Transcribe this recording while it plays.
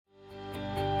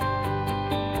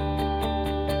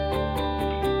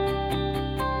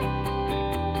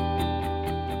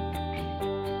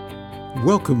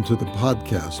Welcome to the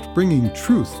podcast, Bringing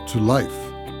Truth to Life,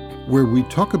 where we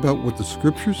talk about what the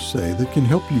Scriptures say that can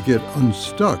help you get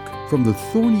unstuck from the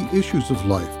thorny issues of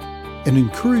life and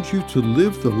encourage you to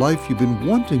live the life you've been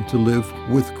wanting to live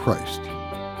with Christ.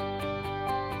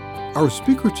 Our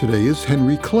speaker today is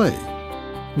Henry Clay.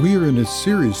 We are in a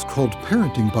series called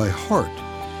Parenting by Heart,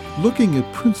 looking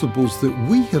at principles that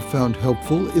we have found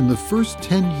helpful in the first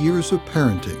 10 years of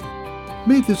parenting.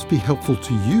 May this be helpful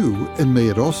to you, and may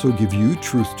it also give you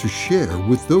truth to share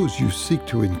with those you seek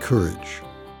to encourage.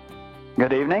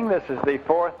 Good evening. This is the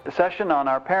fourth session on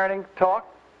our parenting talk,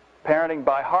 Parenting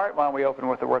by Heart. Why don't we open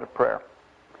with a word of prayer?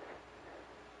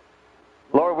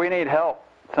 Lord, we need help.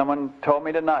 Someone told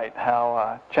me tonight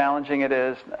how challenging it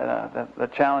is. The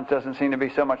challenge doesn't seem to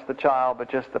be so much the child, but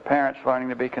just the parents learning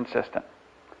to be consistent.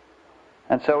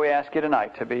 And so we ask you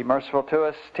tonight to be merciful to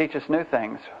us, teach us new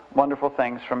things, wonderful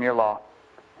things from your law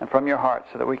and from your heart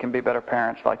so that we can be better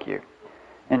parents like you.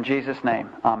 In Jesus' name,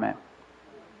 amen.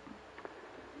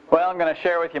 Well, I'm going to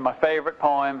share with you my favorite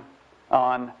poem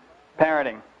on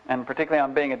parenting, and particularly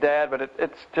on being a dad, but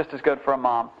it's just as good for a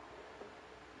mom.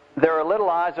 There are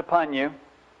little eyes upon you,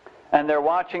 and they're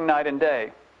watching night and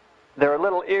day. There are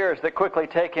little ears that quickly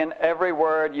take in every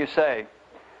word you say.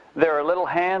 There are little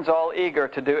hands all eager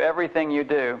to do everything you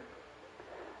do.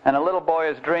 And a little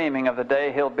boy is dreaming of the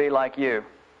day he'll be like you.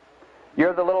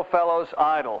 You're the little fellow's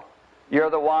idol. You're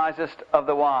the wisest of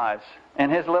the wise. In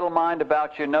his little mind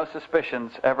about you, no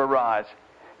suspicions ever rise.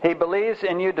 He believes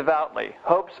in you devoutly,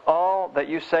 hopes all that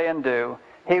you say and do.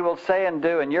 He will say and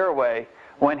do in your way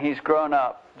when he's grown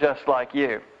up just like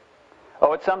you.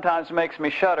 Oh, it sometimes makes me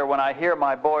shudder when I hear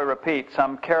my boy repeat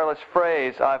some careless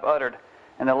phrase I've uttered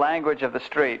in the language of the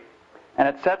street. And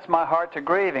it sets my heart to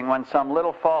grieving when some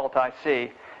little fault I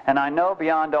see, and I know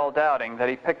beyond all doubting that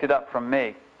he picked it up from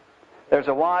me. There's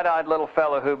a wide-eyed little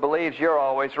fellow who believes you're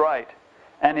always right,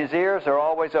 and his ears are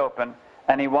always open,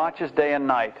 and he watches day and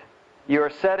night. You are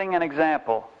setting an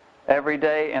example every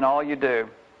day in all you do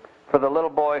for the little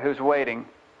boy who's waiting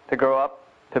to grow up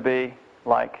to be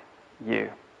like you.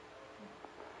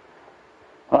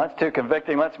 Well, that's too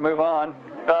convicting. Let's move on.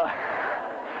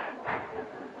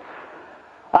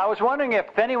 I was wondering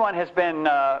if anyone has been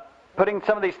putting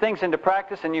some of these things into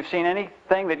practice and you've seen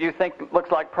anything that you think looks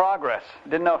like progress.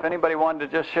 Didn't know if anybody wanted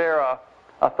to just share a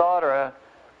thought or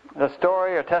a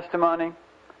story or testimony.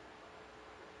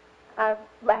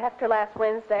 After last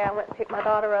Wednesday, I went to pick my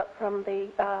daughter up from the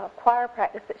choir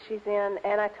practice that she's in,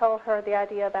 and I told her the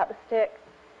idea about the stick,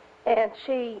 and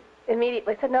she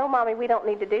immediately said, "No, Mommy, we don't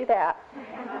need to do that."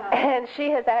 And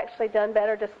she has actually done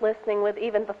better just listening with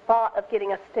even the thought of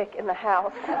getting a stick in the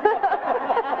house.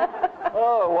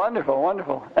 Oh, wonderful,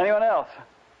 wonderful. Anyone else?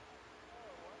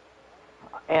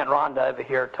 Aunt Rhonda over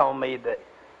here told me that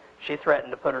she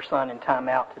threatened to put her son in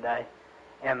timeout today.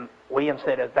 And William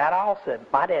said, "Is that all?" Said,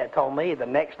 "My dad told me the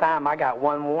next time I got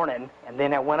one warning, and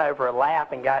then I went over a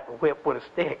lap and got whipped with a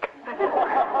stick."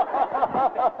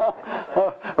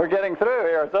 We're getting through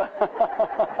here. So.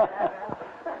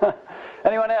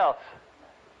 Anyone else?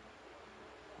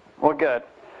 Well, good.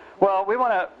 Well, we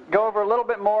want to go over a little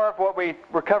bit more of what we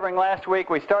were covering last week.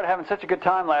 We started having such a good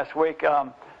time last week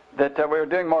that we were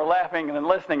doing more laughing than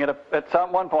listening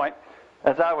at one point,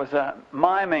 as I was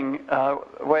miming the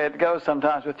way it goes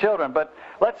sometimes with children. But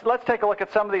let's take a look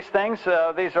at some of these things.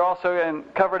 These are also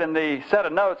covered in the set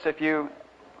of notes if you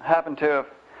happen to have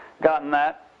gotten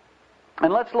that.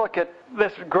 And let's look at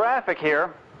this graphic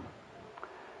here.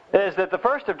 Is that the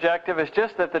first objective is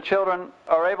just that the children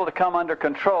are able to come under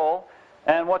control,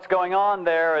 and what's going on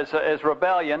there is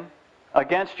rebellion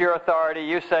against your authority.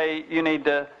 You say you need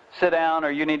to sit down, or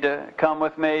you need to come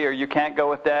with me, or you can't go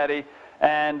with Daddy,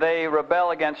 and they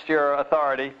rebel against your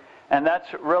authority, and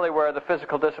that's really where the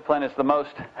physical discipline is the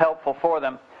most helpful for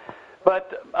them.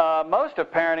 But most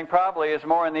of parenting probably is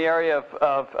more in the area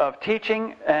of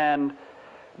teaching and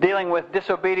dealing with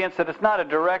disobedience, that it's not a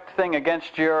direct thing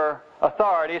against your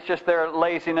authority. It's just their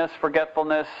laziness,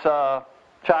 forgetfulness,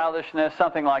 childishness,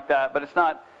 something like that. But it's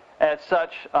not as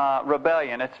such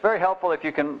rebellion. It's very helpful if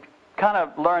you can kind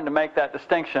of learn to make that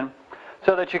distinction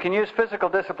so that you can use physical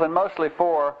discipline mostly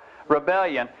for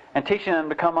rebellion and teaching them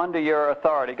to come under your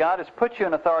authority. God has put you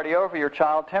in authority over your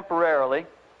child temporarily.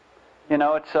 You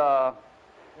know,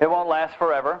 it won't last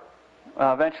forever.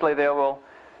 Eventually they will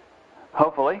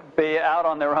hopefully be out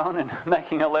on their own and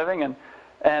making a living,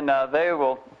 and they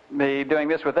will be doing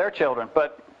this with their children.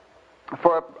 But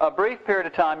for a brief period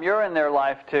of time, you're in their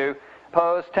life to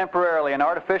pose temporarily an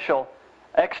artificial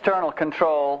external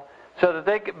control so that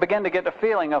they begin to get a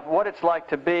feeling of what it's like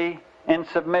to be in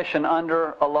submission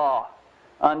under a law.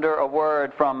 under a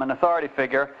word from an authority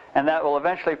figure, and that will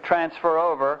eventually transfer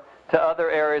over to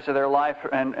other areas of their life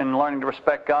and learning to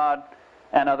respect God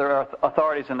and other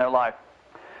authorities in their life.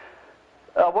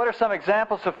 What are some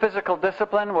examples of physical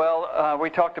discipline? Well, we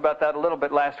talked about that a little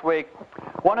bit last week.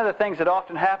 One of the things that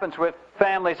often happens with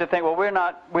families that think, well,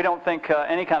 we don't think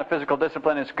any kind of physical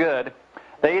discipline is good.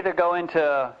 They either go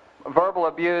into verbal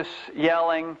abuse,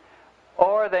 yelling,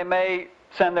 or they may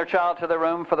send their child to their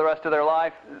room for the rest of their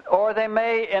life, or they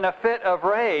may, in a fit of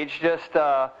rage, just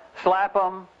slap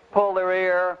them, pull their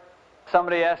ear.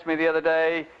 Somebody asked me the other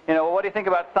day, well, what do you think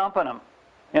about thumping them?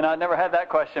 I'd never had that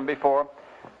question before.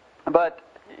 But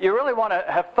you really want to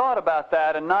have thought about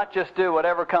that and not just do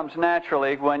whatever comes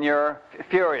naturally when you're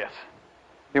furious.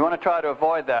 You want to try to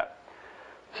avoid that.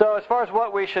 So as far as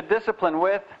what we should discipline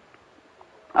with,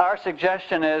 our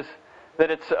suggestion is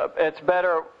that it's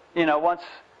better,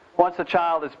 once the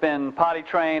child has been potty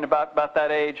trained about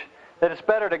that age, that it's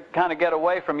better to kind of get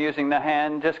away from using the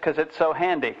hand just because it's so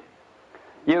handy.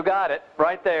 You got it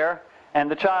right there, and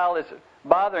the child is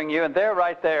bothering you, and they're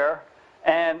right there,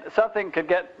 and something could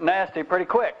get nasty pretty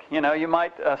quick. You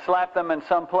might slap them in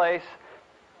some place.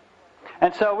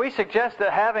 And so we suggest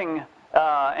that having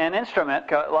an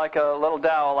instrument, like a little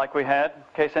dowel like we had, in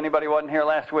case anybody wasn't here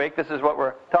last week, this is what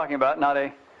we're talking about, not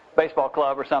a baseball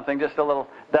club or something, just a little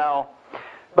dowel.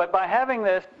 But by having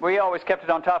this, we always kept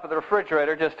it on top of the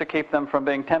refrigerator just to keep them from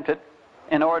being tempted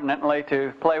inordinately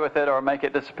to play with it or make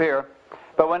it disappear.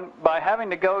 But by having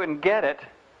to go and get it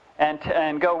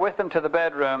and go with them to the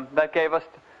bedroom, that gave us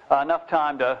enough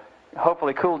time to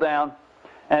hopefully cool down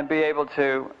and be able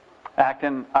to act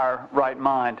in our right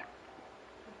mind.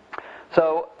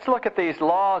 So let's look at these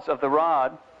laws of the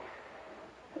rod.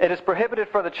 It is prohibited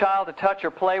for the child to touch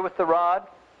or play with the rod.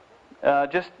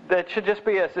 That should just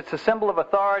be it's a symbol of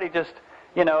authority.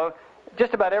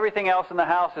 Just about everything else in the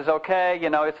house is okay.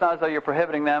 It's not as though you're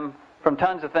prohibiting them from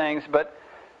tons of things, but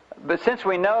since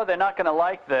we know they're not going to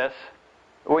like this,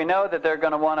 we know that they're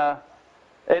going to want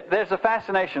to. There's a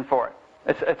fascination for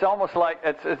it. It's almost like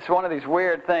it's one of these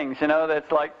weird things,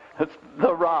 that's like it's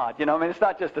the rod. It's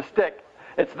not just a stick;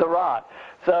 it's the rod.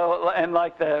 So, and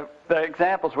like the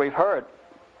examples we've heard.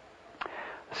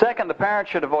 Second, the parent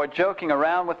should avoid joking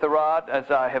around with the rod,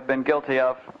 as I have been guilty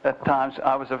of at times.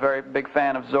 I was a very big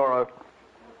fan of Zorro.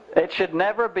 It should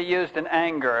never be used in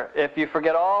anger. If you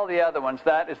forget all the other ones,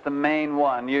 that is the main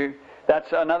one.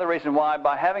 That's another reason why,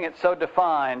 by having it so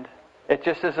defined, it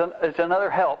just is it's another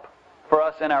help for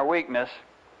us in our weakness.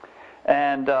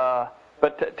 And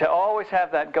but to always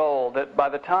have that goal that by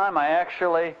the time I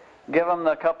actually give them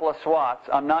the couple of swats,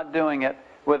 I'm not doing it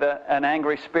with an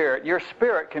angry spirit. Your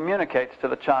spirit communicates to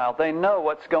the child. They know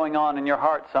what's going on in your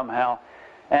heart somehow.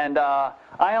 And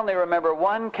I only remember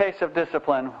one case of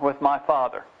discipline with my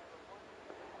father.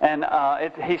 And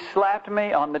he slapped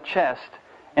me on the chest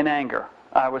in anger.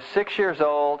 I was 6 years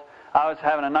old. I was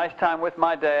having a nice time with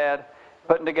my dad,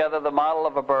 putting together the model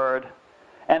of a bird.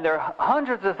 And there are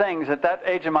hundreds of things at that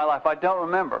age in my life I don't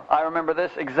remember. I remember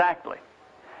this exactly.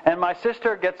 And my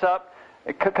sister gets up,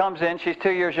 comes in, she's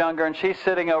 2 years younger, and she's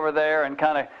sitting over there and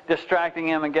kind of distracting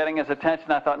him and getting his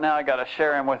attention. I thought, now I got to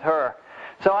share him with her.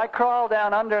 So I crawl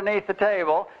down underneath the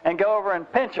table and go over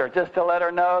and pinch her just to let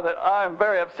her know that I'm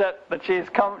very upset that she's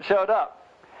showed up.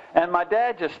 And my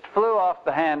dad just flew off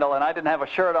the handle, and I didn't have a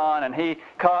shirt on, and he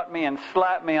caught me and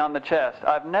slapped me on the chest.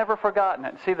 I've never forgotten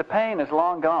it. See, the pain is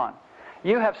long gone.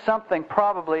 You have something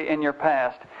probably in your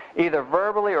past, either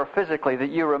verbally or physically,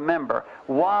 that you remember.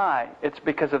 Why? It's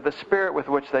because of the spirit with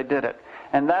which they did it.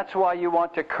 And that's why you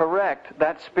want to correct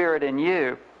that spirit in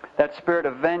you, that spirit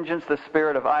of vengeance, the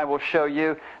spirit of I will show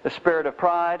you, the spirit of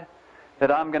pride, that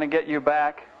I'm going to get you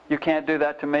back. You can't do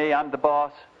that to me. I'm the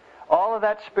boss. All of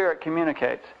that spirit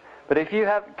communicates. But if you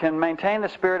can maintain the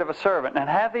spirit of a servant and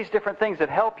have these different things that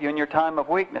help you in your time of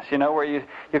weakness, where you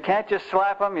can't just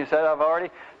slap them. You said, I've already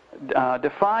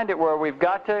defined it where we've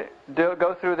got to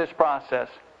go through this process.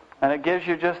 And it gives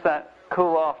you just that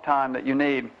cool-off time that you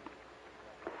need.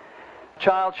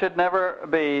 Child should never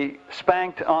be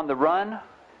spanked on the run.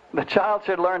 The child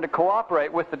should learn to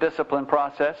cooperate with the discipline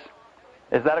process.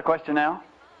 Is that a question now?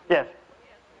 Yes.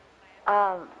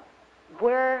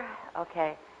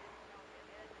 Okay.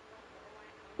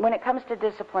 When it comes to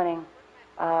disciplining,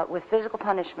 with physical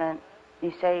punishment,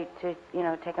 you say to,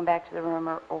 take them back to the room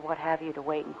or what have you to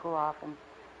wait and cool off.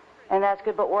 And that's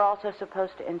good, but we're also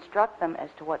supposed to instruct them as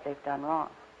to what they've done wrong.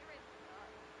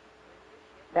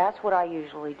 That's what I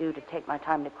usually do to take my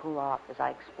time to cool off, is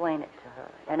I explain it to her.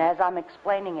 And as I'm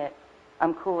explaining it,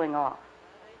 I'm cooling off.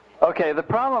 Okay, the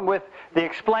problem with the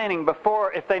explaining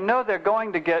before, if they know they're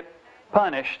going to get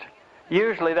punished,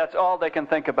 usually that's all they can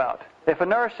think about. If a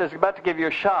nurse is about to give you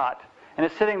a shot and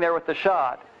is sitting there with the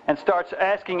shot and starts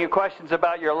asking you questions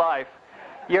about your life,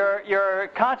 your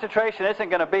concentration isn't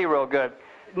going to be real good.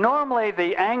 Normally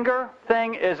the anger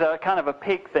thing is a kind of a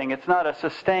peak thing. It's not a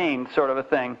sustained sort of a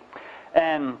thing.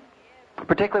 And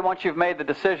particularly once you've made the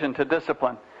decision to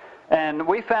discipline. And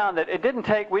we found that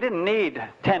we didn't need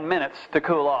 10 minutes to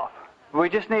cool off. We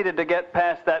just needed to get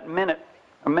past that minute,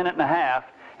 a minute and a half,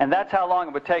 and that's how long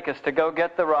it would take us to go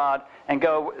get the rod and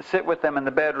go sit with them in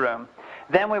the bedroom.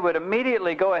 Then we would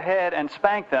immediately go ahead and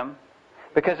spank them,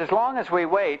 because as long as we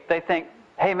wait, they think,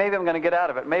 hey, maybe I'm going to get out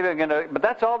of it. But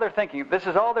that's all they're thinking. This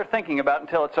is all they're thinking about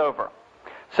until it's over.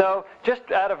 So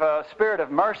just out of a spirit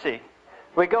of mercy,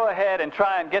 we go ahead and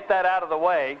try and get that out of the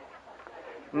way.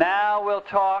 Now we'll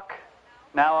talk.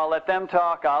 Now I'll let them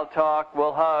talk. I'll talk.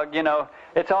 We'll hug.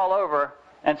 It's all over.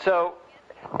 And so,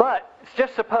 but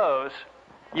just suppose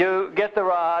you get the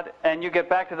rod and you get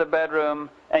back to the bedroom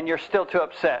and you're still too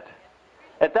upset.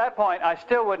 At that point, I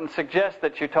still wouldn't suggest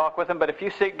that you talk with them, but if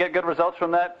you get good results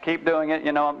from that, keep doing it.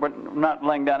 We're not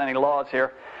laying down any laws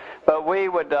here. But we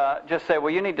would just say, well,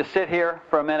 you need to sit here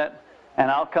for a minute, and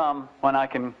I'll come when I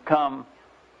can come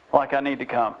like I need to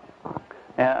come.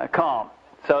 Calm.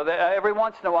 So every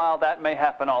once in a while, that may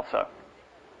happen also.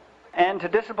 And to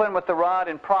discipline with the rod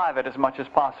in private as much as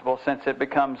possible, since it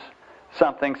becomes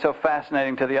something so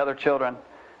fascinating to the other children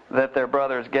that their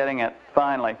brother is getting it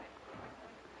finally.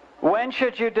 When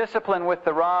should you discipline with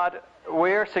the rod?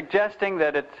 We're suggesting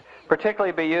that it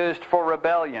particularly be used for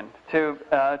rebellion, to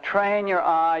train your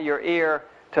eye, your ear,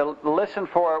 to listen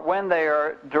for it when they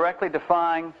are directly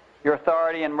defying your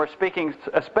authority. And we're speaking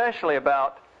especially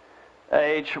about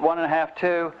age 1.5,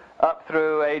 2, up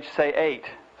through age, say, 8.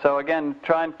 So again,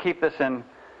 try and keep this in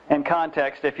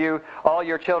context. If all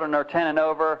your children are 10 and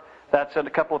over, that's a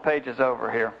couple of pages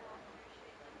over here.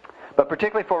 But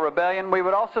particularly for rebellion, we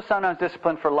would also sometimes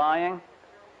discipline for lying.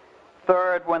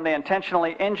 Third, when they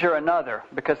intentionally injure another,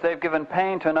 because they've given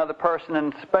pain to another person,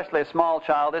 and especially a small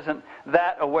child isn't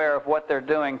that aware of what they're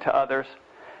doing to others.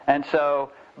 And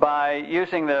so by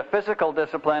using the physical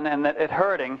discipline and it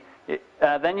hurting,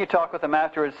 then you talk with them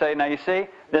afterwards and say, now you see,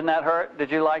 didn't that hurt?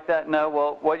 Did you like that? No,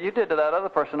 well, what you did to that other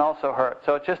person also hurt.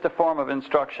 So it's just a form of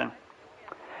instruction.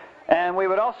 And we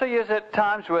would also use it at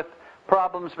times with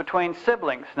problems between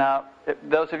siblings. Now,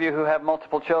 those of you who have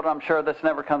multiple children, I'm sure this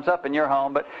never comes up in your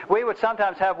home, but we would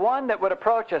sometimes have one that would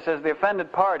approach us as the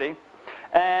offended party,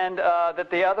 and that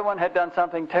the other one had done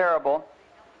something terrible.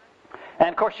 And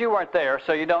of course you weren't there,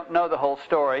 so you don't know the whole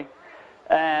story.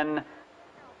 And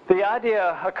the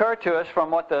idea occurred to us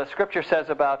from what the Scripture says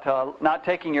about not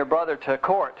taking your brother to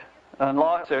court in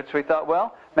lawsuits. We thought,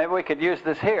 well, maybe we could use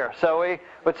this here. So we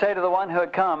would say to the one who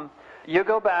had come, you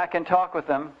go back and talk with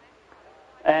them,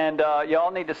 and you all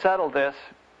need to settle this,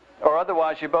 or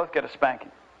otherwise you both get a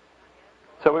spanking.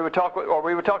 So we would talk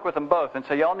with them both and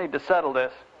say, y'all need to settle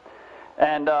this.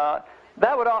 And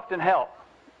that would often help,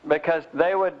 because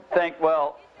they would think,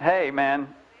 well, hey,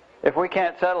 man, if we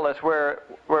can't settle this, we're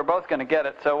both going to get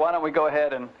it, so why don't we go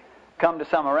ahead and come to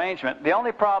some arrangement. The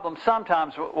only problem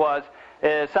sometimes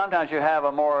is sometimes you have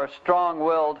a more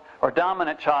strong-willed or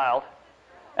dominant child,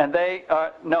 and they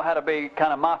know how to be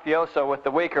kind of mafioso with the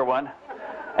weaker one.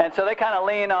 And so they kind of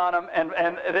lean on them,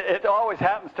 and it always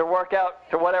happens to work out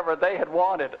to whatever they had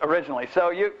wanted originally. So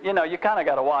you kind of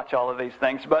got to watch all of these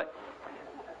things. But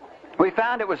we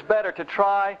found it was better to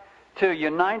try to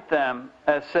unite them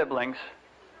as siblings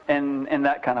in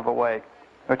that kind of a way,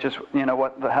 which is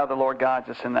how the Lord guides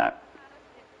us in that.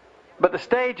 But the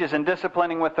stages in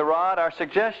disciplining with the rod, our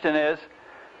suggestion is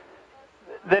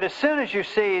that as soon as you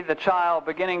see the child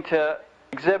beginning to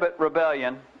exhibit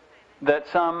rebellion, that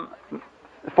some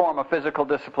form of physical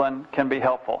discipline can be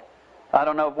helpful. I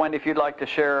don't know, Wendy, if you'd like to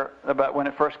share about when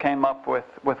it first came up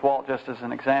with Walt, just as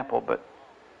an example, but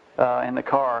in the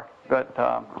car. But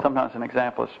sometimes an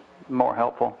example is more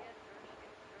helpful.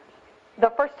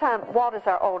 The first time, Walt is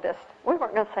our oldest. We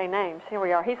weren't going to say names. Here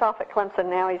we are. He's off at Clemson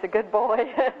now. He's a good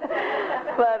boy.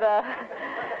 But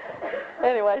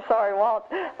anyway, sorry, Walt.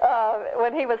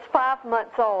 When he was 5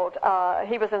 months old,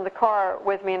 he was in the car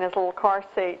with me in his little car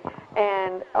seat.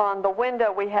 And on the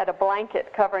window, we had a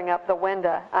blanket covering up the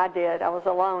window. I was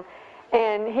alone.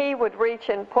 And he would reach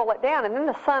and pull it down. And then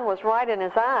the sun was right in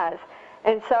his eyes.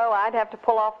 And so I'd have to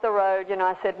pull off the road.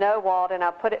 I said, no, Walt, and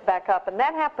I put it back up. And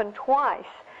that happened twice.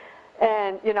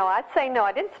 And, I'd say no.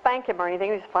 I didn't spank him or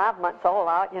anything. He was 5 months old.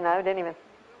 Didn't even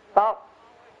thought.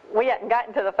 We hadn't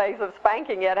gotten to the phase of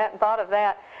spanking yet. I hadn't thought of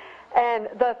that. And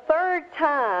the third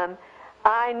time,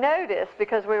 I noticed,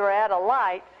 because we were at a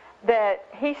light, that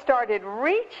he started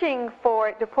reaching for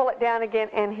it to pull it down again,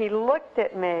 and he looked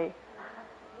at me.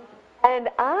 And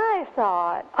I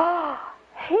thought, oh,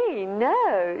 he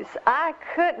knows. I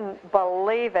couldn't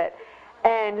believe it.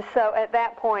 And so at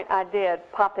that point, I did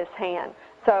pop his hand.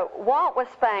 So Walt was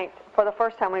spanked for the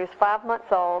first time when he was 5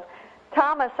 months old.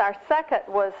 Thomas, our second,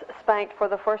 was spanked for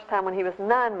the first time when he was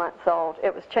 9 months old.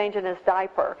 It was changing his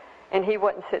diaper, and he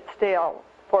wouldn't sit still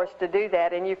for us to do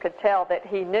that, and you could tell that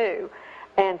he knew.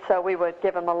 And so we would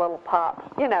give him a little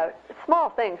pop. You know, small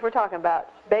things. We're talking about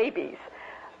babies.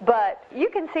 But you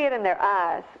can see it in their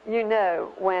eyes. You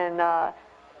know when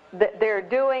they're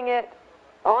doing it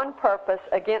on purpose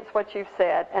against what you've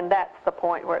said, and that's the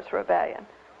point where it's rebellion.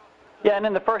 Yeah, and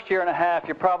in the first year and a half,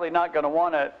 you're probably not going to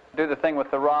want to do the thing with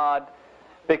the rod,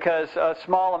 because a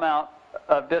small amount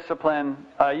of discipline,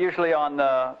 usually on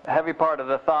the heavy part of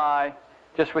the thigh,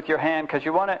 just with your hand, because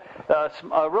you want to,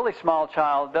 a really small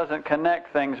child doesn't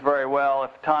connect things very well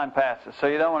if time passes. So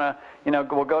you don't want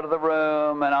to, we'll go to the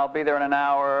room and I'll be there in an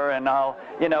hour, and I'll,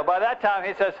 by that time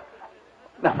he says,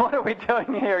 now what are we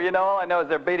doing here? All I know is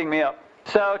they're beating me up.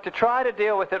 So to try to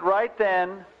deal with it right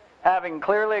then, having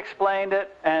clearly explained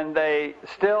it, and they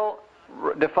still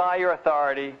defy your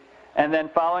authority, and then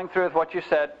following through with what you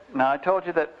said. Now, I told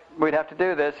you that we'd have to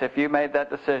do this if you made that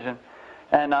decision.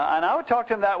 And I would talk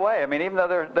to them that way. I mean, even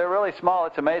though they're really small,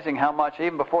 it's amazing how much,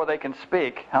 even before they can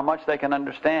speak, how much they can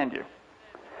understand you.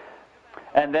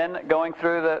 And then going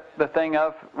through the thing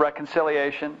of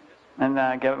reconciliation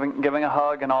and giving a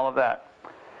hug and all of that.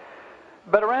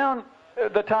 But around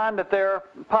the time that they're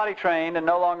potty trained and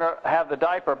no longer have the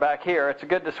diaper back here, it's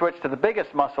good to switch to the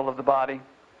biggest muscle of the body,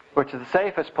 which is the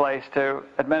safest place to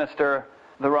administer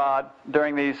the rod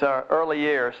during these early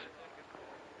years.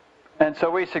 And so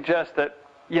we suggest that,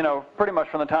 pretty much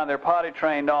from the time they're potty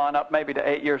trained on up maybe to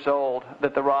 8 years old,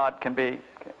 that the rod can be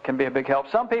a big help.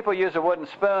 Some people use a wooden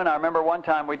spoon. I remember one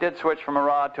time we did switch from a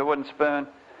rod to a wooden spoon,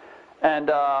 and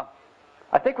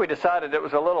I think we decided it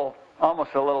was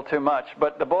almost a little too much,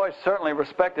 but the boys certainly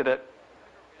respected it.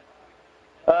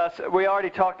 So we already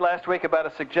talked last week about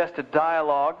a suggested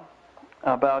dialogue,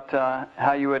 about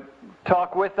how you would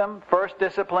talk with them, first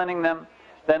disciplining them,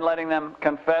 then letting them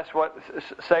confess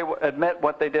admit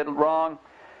what they did wrong,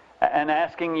 and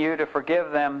asking you to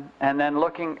forgive them, and then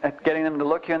getting them to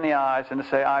look you in the eyes and to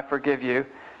say, I forgive you,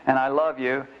 and I love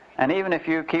you, and even if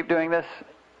you keep doing this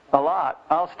a lot,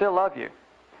 I'll still love you.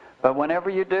 But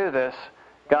whenever you do this,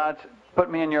 God's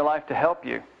put me in your life to help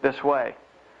you this way.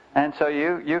 And so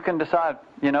you can decide,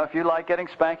 if you like getting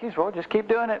spankies, well, just keep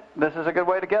doing it. This is a good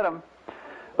way to get them.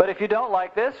 But if you don't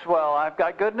like this, well, I've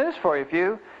got good news for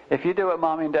you. If you do what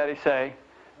Mommy and Daddy say,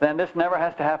 then this never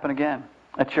has to happen again.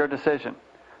 It's your decision.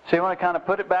 So you want to kind of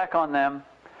put it back on them,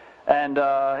 and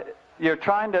you're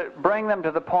trying to bring them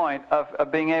to the point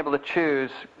of being able to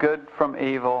choose good from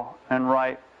evil and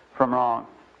right from wrong.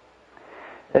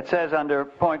 It says under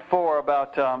point 4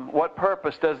 about what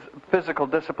purpose does physical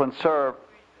discipline serve.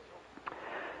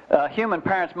 Human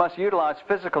parents must utilize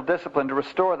physical discipline to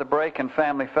restore the break in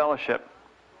family fellowship.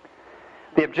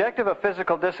 The objective of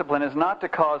physical discipline is not to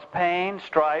cause pain,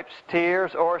 stripes,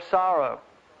 tears, or sorrow,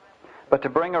 but to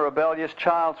bring a rebellious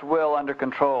child's will under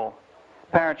control.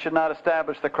 Parents should not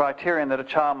establish the criterion that a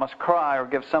child must cry or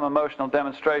give some emotional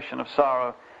demonstration of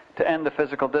sorrow to end the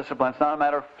physical discipline. It's not a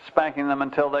matter of spanking them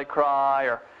until they cry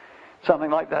or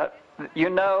something like that. You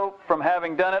know from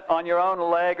having done it on your own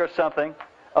leg or something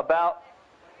about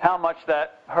how much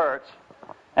that hurts.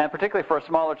 And particularly for a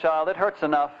smaller child, it hurts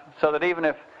enough so that even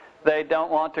if they don't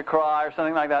want to cry or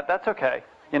something like that, that's okay.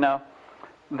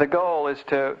 The goal is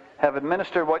to have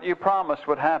administered what you promised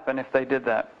would happen if they did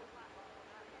that.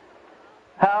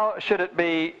 How should it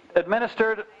be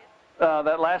administered?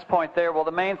 That last point there, well,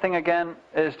 the main thing again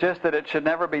is just that it should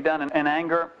never be done in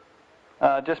anger,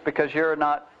 just because you're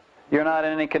not in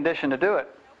any condition to do it.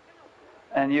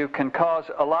 And you can cause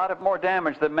a lot of more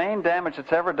damage. The main damage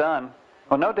that's ever done,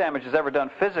 well, no damage is ever done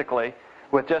physically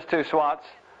with just 2 swats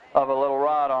of a little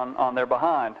rod on their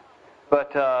behind.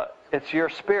 But it's your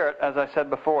spirit, as I said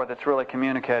before, that's really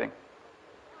communicating.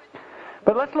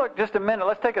 But let's look just a minute.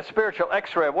 Let's take a spiritual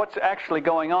x-ray of what's actually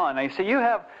going on. Now, you see, you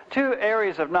have 2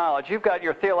 areas of knowledge. You've got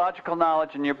your theological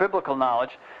knowledge and your biblical knowledge,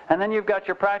 and then you've got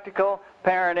your practical,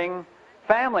 parenting,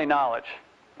 family knowledge.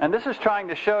 And this is trying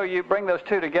to bring those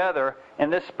 2 together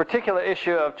in this particular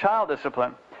issue of child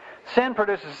discipline. Sin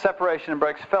produces separation and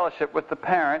breaks fellowship with the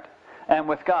parent and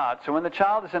with God. So when the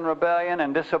child is in rebellion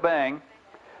and disobeying,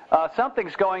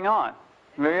 something's going on.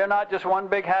 You're not just one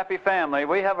big happy family.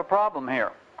 We have a problem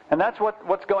here. And that's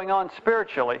what's going on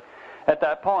spiritually at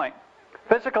that point.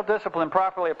 Physical discipline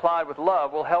properly applied with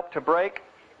love will help to break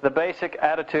the basic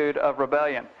attitude of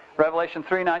rebellion. Revelation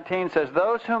 3:19 says,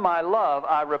 "Those whom I love,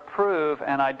 I reprove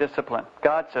and I discipline."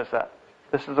 God says that.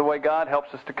 This is the way God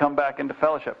helps us to come back into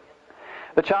fellowship.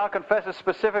 The child confesses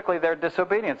specifically their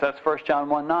disobedience. That's 1 John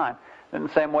 1:9. In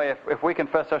the same way, if we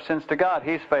confess our sins to God,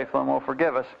 He's faithful and will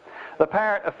forgive us. The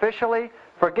parent officially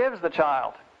forgives the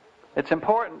child. It's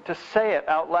important to say it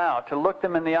out loud, to look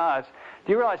them in the eyes.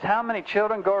 Do you realize how many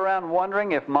children go around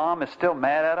wondering if mom is still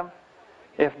mad at them?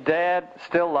 If dad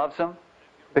still loves them?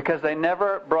 Because they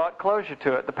never brought closure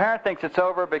to it. The parent thinks it's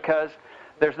over because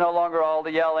there's no longer all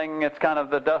the yelling. It's kind of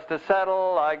the dust is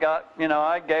settled. I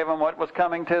gave them what was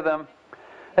coming to them.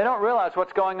 They don't realize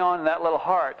what's going on in that little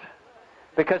heart.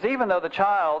 Because even though the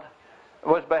child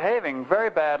was behaving very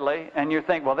badly, and you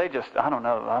think, well, I don't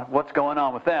know what's going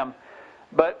on with them.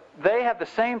 But they have the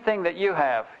same thing that you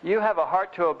have. You have a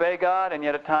heart to obey God, and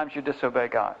yet at times you disobey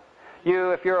God.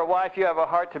 If you're a wife, you have a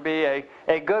heart to be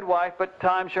a good wife, but at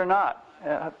times you're not.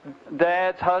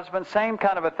 Dads, husbands, same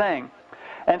kind of a thing.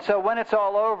 And so when it's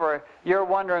all over, you're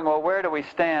wondering, well, where do we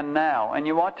stand now? And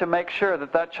you want to make sure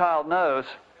that that child knows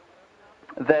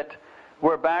that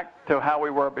we're back to how we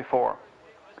were before.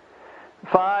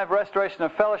 5, restoration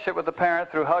of fellowship with the parent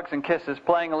through hugs and kisses,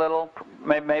 playing a little,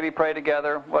 maybe pray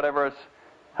together, whatever is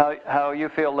how you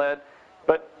feel led.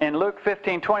 But in Luke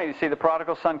 15:20, you see the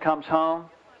prodigal son comes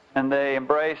home, and they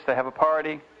embrace, they have a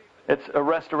party. It's a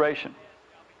restoration.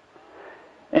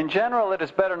 In general, it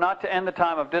is better not to end the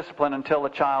time of discipline until the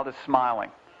child is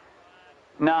smiling.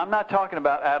 Now, I'm not talking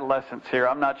about adolescence here.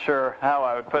 I'm not sure how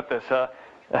I would put this.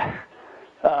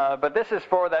 But this is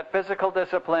for that physical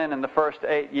discipline in the first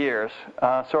 8 years,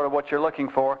 sort of what you're looking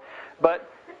for. But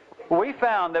we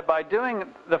found that by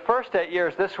doing the first 8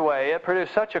 years this way, it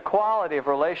produced such a quality of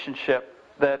relationship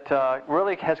that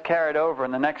really has carried over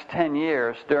in the next 10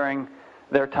 years during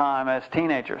their time as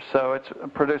teenagers. So it's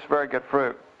produced very good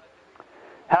fruit.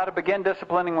 How to begin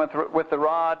disciplining with the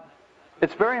rod.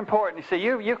 It's very important. You see,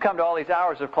 you've come to all these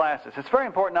hours of classes. It's very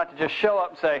important not to just show up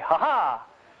and say, "Ha-ha,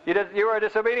 you were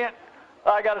disobedient?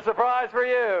 I got a surprise for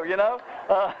you," you know.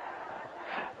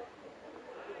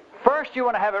 First, you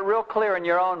want to have it real clear in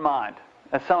your own mind.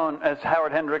 As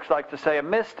Howard Hendricks likes to say, a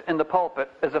mist in the pulpit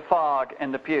is a fog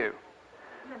in the pew.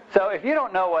 So if you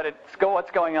don't know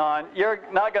what's going on, you're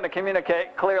not going to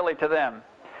communicate clearly to them.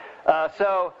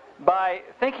 So by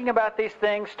thinking about these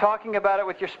things, talking about it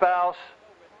with your spouse,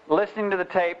 listening to the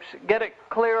tapes, get it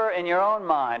clearer in your own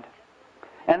mind.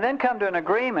 And then come to an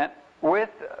agreement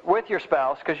with your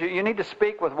spouse, because you need to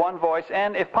speak with one voice,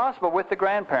 and if possible with the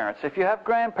grandparents. If you have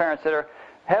grandparents that are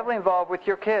heavily involved with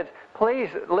your kids, please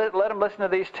let them listen to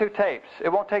these 2 tapes. It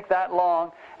won't take that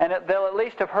long, and they'll at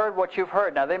least have heard what you've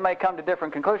heard. Now, they may come to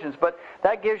different conclusions, but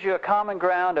that gives you a common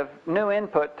ground of new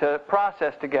input to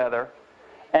process together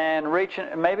and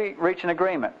maybe reach an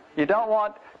agreement. You don't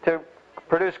want to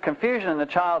produce confusion in the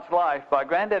child's life by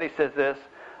granddaddy says this,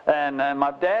 and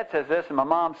my dad says this, and my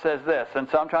mom says this. And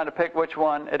so I'm trying to pick which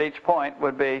one at each point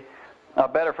would be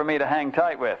better for me to hang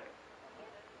tight with.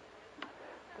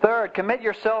 Third, commit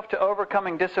yourself to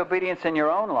overcoming disobedience in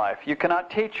your own life. You cannot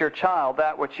teach your child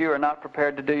that which you are not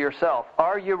prepared to do yourself.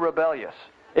 Are you rebellious?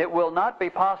 It will not be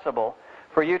possible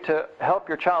for you to help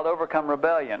your child overcome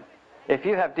rebellion if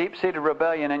you have deep-seated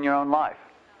rebellion in your own life.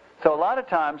 So a lot of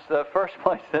times the first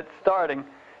place that's starting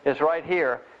is right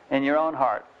here in your own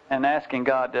heart, and asking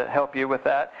God to help you with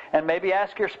that. And maybe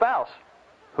ask your spouse,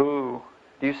 do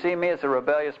you see me as a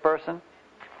rebellious person?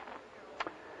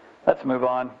 Let's move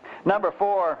on. Number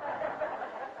 4,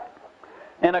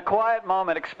 in a quiet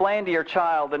moment, explain to your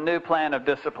child the new plan of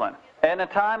discipline. In a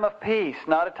time of peace,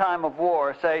 not a time of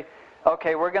war, say,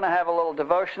 okay, we're going to have a little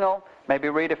devotional, maybe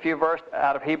read a few verses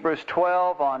out of Hebrews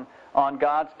 12 on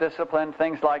God's discipline,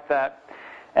 things like that,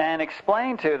 and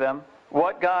explain to them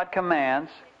what God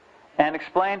commands, and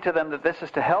explain to them that this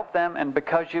is to help them and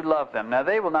because you love them. Now,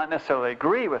 they will not necessarily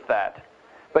agree with that,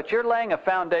 but you're laying a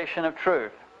foundation of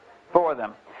truth for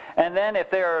them. And then if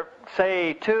they're,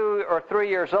 say, 2 or 3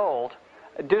 years old,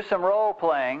 do some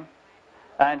role-playing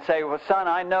and say, well, son,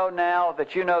 I know now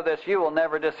that you know this, you will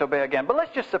never disobey again. But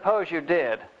let's just suppose you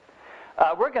did.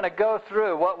 We're going to go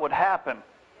through what would happen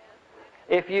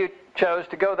if you chose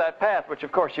to go that path, which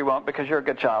of course you won't because you're a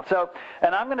good child. So,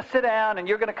 and I'm going to sit down and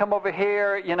you're going to come over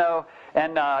here, you know,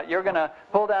 and you're going to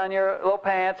pull down your little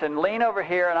pants and lean over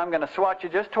here, and I'm going to swat you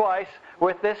just twice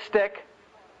with this stick,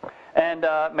 and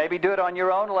maybe do it on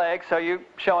your own leg so you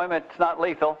show him it's not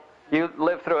lethal. You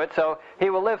live through it, so he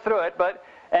will live through it.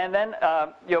 And then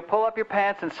you'll pull up your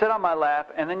pants and sit on my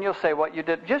lap, and then you'll say what you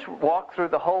did. Just walk through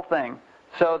the whole thing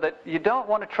so that you don't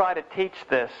want to try to teach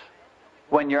this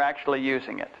when you're actually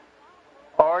using it.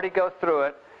 Already go through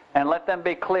it and let them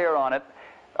be clear on it.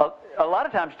 A lot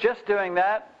of times just doing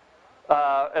that,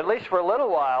 at least for a little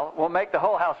while, will make the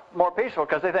whole house more peaceful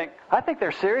because they think, I think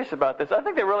they're serious about this. I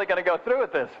think they're really going to go through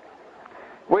with this.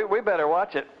 We better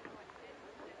watch it.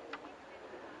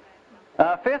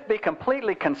 Fifth, be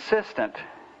completely consistent.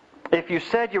 If you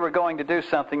said you were going to do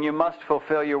something, you must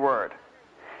fulfill your word.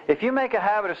 If you make a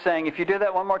habit of saying, if you do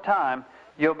that one more time,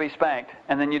 you'll be spanked,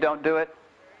 and then you don't do it,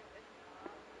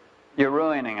 you're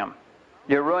ruining them.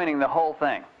 You're ruining the whole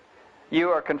thing. You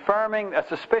are confirming a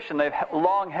suspicion they've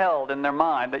long held in their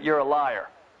mind that you're a liar.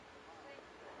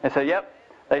 They say, yep,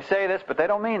 they say this, but they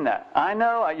don't mean that. I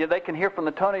know, they can hear from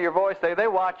the tone of your voice, they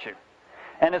watch you.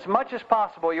 And as much as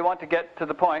possible, you want to get to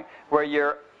the point where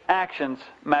your actions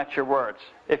match your words.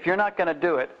 If you're not going to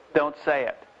do it, don't say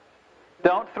it.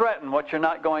 Don't threaten what you're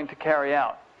not going to carry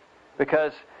out,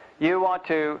 because you want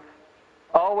to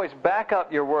always back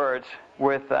up your words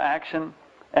with action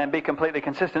and be completely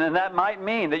consistent. And that might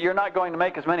mean that you're not going to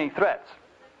make as many threats,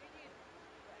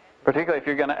 particularly if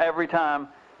you're going to every time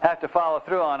have to follow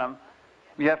through on them.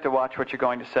 You have to watch what you're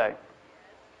going to say.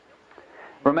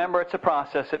 Remember, it's a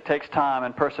process. It takes time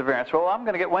and perseverance. Well, I'm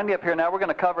going to get Wendy up here now. We're going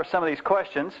to cover some of these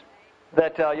questions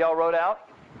that y'all wrote out.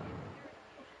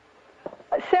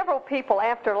 Several people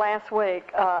after last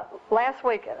week,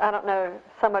 I don't know,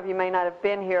 some of you may not have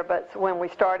been here, but when we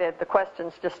started, the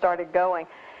questions just started going.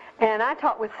 And I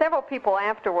talked with several people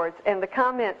afterwards, and the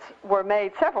comments were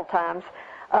made several times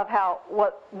of how,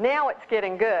 now it's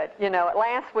getting good. You know, at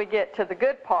last we get to the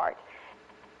good part.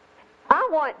 I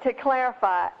want to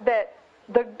clarify that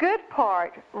the good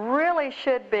part really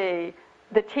should be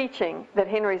the teaching that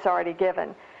Henry's already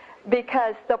given,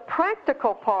 because the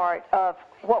practical part of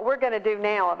what we're going to do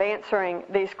now of answering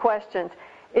these questions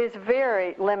is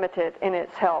very limited in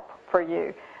its help for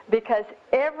you, because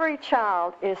every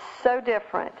child is so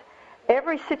different.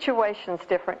 Every situation's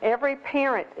different. Every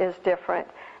parent is different.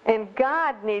 And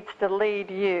God needs to lead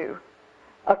you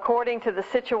according to the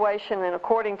situation and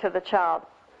according to the child.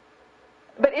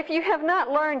 But if you have not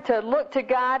learned to look to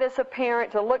God as a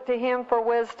parent, to look to Him for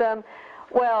wisdom,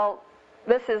 well,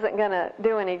 this isn't going to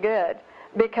do any good,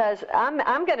 because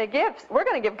we're going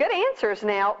to give good answers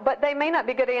now, but they may not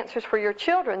be good answers for your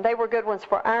children. They were good ones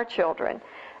for our children.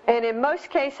 And in most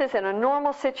cases, in a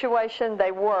normal situation,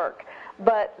 they work.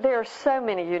 But there are so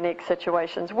many unique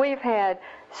situations. We've had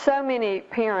so many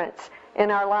parents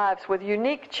in our lives with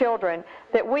unique children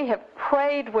that we have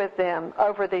prayed with them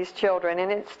over these children,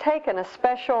 and it's taken a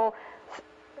special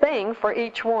thing for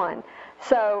each one.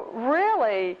 So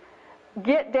really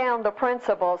get down the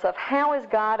principles of how is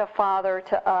God a father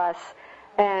to us.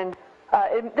 And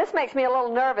this makes me a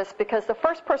little nervous, because the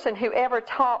first person who ever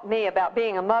taught me about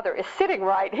being a mother is sitting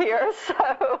right here.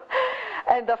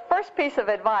 And the first piece of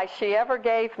advice she ever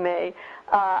gave me,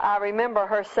 I remember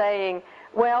her saying,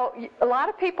 well, a lot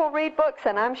of people read books,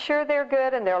 and I'm sure they're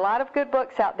good, and there are a lot of good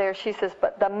books out there. She says,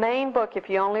 but the main book, if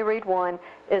you only read one,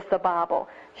 is the Bible.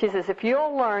 She says, if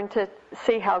you'll learn to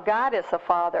see how God is a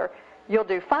father, you'll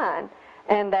do fine.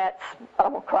 And that's,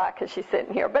 I'm going to cry because she's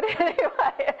sitting here. But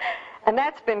anyway, and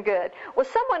that's been good. Well,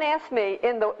 someone asked me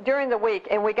during the week,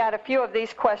 and we got a few of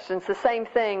these questions, the same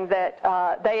thing that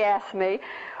they asked me,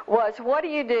 was what do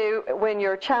you do when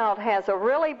your child has a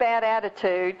really bad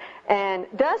attitude and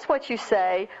does what you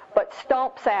say but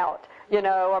stomps out,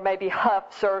 or maybe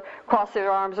huffs or crosses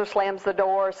their arms or slams the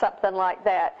door or something like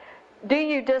that? Do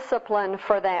you discipline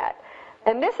for that?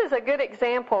 And this is a good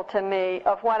example to me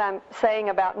of what I'm saying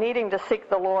about needing to seek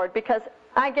the Lord, because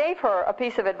I gave her a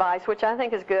piece of advice, which I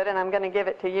think is good, and I'm going to give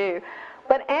it to you.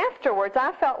 But afterwards,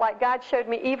 I felt like God showed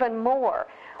me even more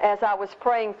as I was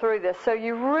praying through this. So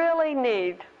you really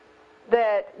need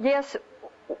that, yes,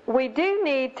 we do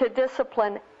need to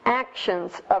discipline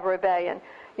actions of rebellion.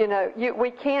 We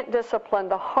can't discipline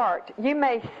the heart. You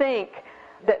may think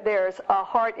that there's a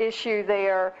heart issue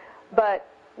there, but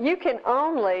you can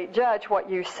only judge what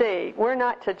you see. We're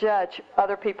not to judge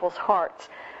other people's hearts.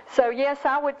 So yes,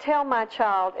 I would tell my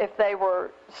child if they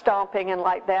were stomping and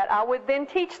like that. I would then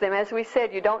teach them, as we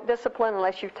said, you don't discipline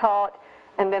unless you've taught,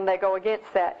 and then they go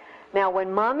against that. Now,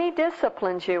 when Mommy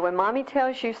disciplines you, when Mommy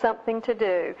tells you something to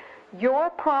do, your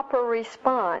proper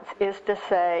response is to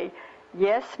say,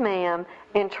 yes, ma'am,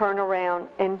 and turn around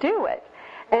and do it.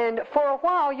 And for a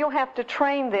while, you'll have to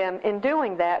train them in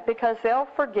doing that, because they'll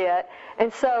forget.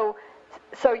 And so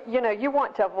you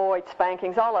want to avoid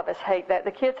spankings. All of us hate that.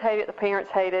 The kids hate it. The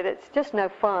parents hate it. It's just no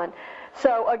fun.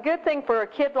 So a good thing for a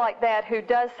kid like that who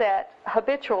does that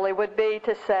habitually would be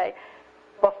to say,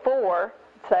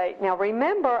 now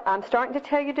remember, I'm starting to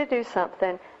tell you to do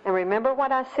something, and remember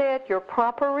what I said. Your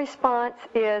proper response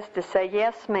is to say,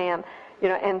 yes, ma'am,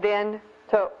 and then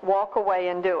to walk away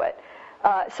and do it.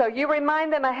 So you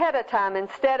remind them ahead of time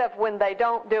instead of when they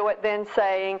don't do it then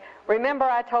saying, remember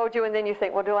I told you, and then you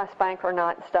think, well, do I spank or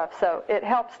not and stuff. So it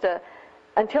helps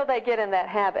until they get in that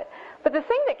habit. But the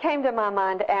thing that came to my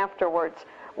mind afterwards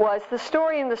was the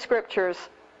story in the Scriptures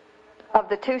of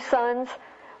the two sons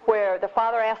where the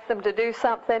father asked them to do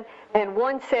something, and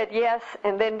one said yes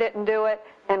and then didn't do it,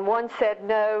 and one said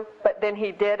no, but then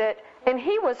he did it. And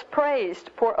he was praised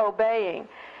for obeying.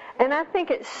 And I think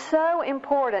it's so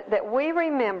important that we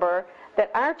remember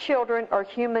that our children are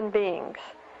human beings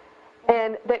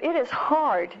and that it is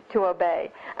hard to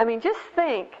obey. I mean, just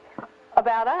think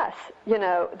about us,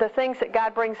 the things that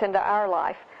God brings into our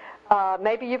life.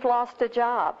 Maybe you've lost a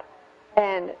job,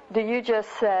 and do you just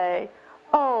say,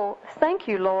 oh, thank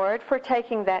you, Lord, for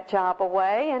taking that job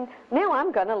away, and now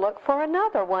I'm going to look for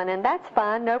another one, and that's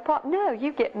fine, no problem. No,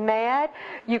 you get mad,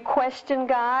 you question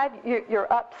God,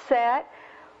 you're upset.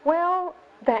 Well,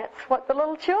 that's what the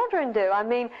little children do. I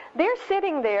mean, they're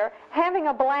sitting there having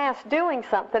a blast doing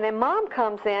something, and Mom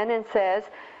comes in and says,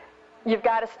 you've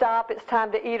got to stop, it's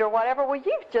time to eat or whatever. Well,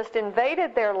 you've just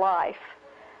invaded their life,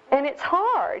 and it's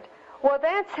hard. Well,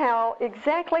 that's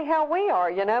exactly how we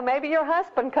are, Maybe your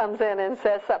husband comes in and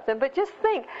says something, but just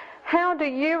think, how do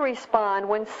you respond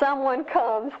when someone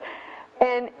comes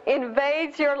and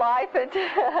invades your life?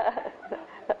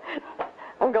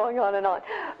 I'm going on and on.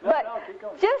 But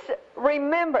just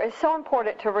remember, it's so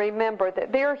important to remember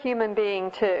that they're a human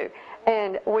being too.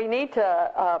 And we need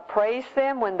to praise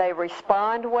them when they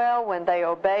respond well, when they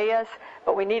obey us,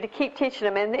 but we need to keep teaching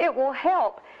them. And it will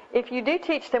help. If you do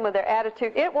teach them with their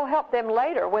attitude, it will help them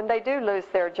later when they do lose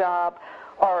their job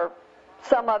or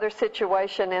some other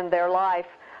situation in their life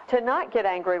to not get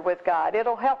angry with God.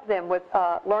 It'll help them with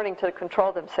learning to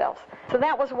control themselves. So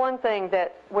that was one thing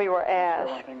that we were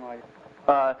asked.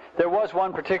 There was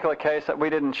one particular case that we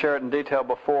didn't share it in detail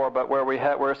before, but where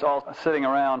we're all sitting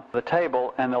around the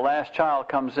table, and the last child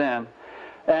comes in,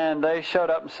 and they showed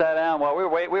up and sat down. Well, we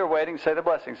were waiting to say the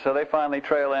blessing, so they finally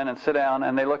trail in and sit down,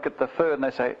 and they look at the food, and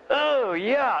they say, "Oh,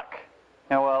 yuck!"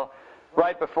 And well,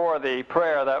 right before the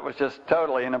prayer, that was just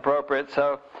totally inappropriate.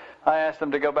 So I asked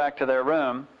them to go back to their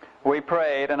room. We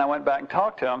prayed, and I went back and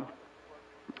talked to them.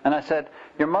 And I said,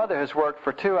 your mother has worked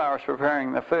for 2 hours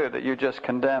preparing the food that you just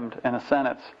condemned in a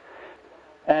sentence.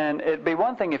 And it'd be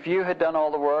one thing if you had done all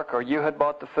the work or you had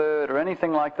bought the food or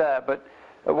anything like that, but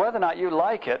whether or not you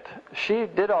like it, she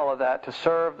did all of that to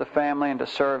serve the family and to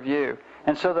serve you.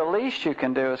 And so the least you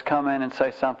can do is come in and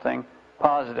say something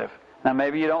positive. Now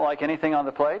maybe you don't like anything on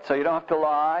the plate, so you don't have to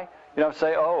lie. You don't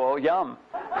say, oh, yum.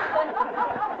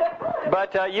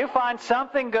 But you find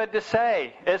something good to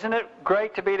say. Isn't it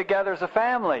great to be together as a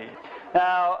family?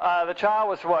 Now, the child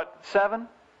was, 7?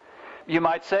 You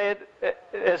might say,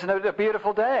 isn't it a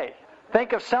beautiful day?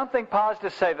 Think of something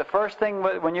positive to say. The first thing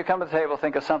when you come to the table,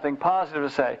 think of something positive to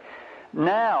say.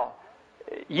 Now,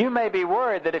 you may be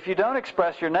worried that if you don't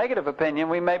express your negative opinion,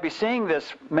 we may be seeing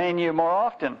this menu more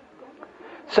often.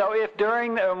 So if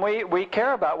during, we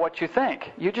care about what you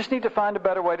think, you just need to find a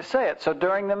better way to say it. So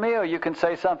during the meal, you can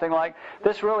say something like,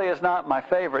 this really is not my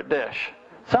favorite dish.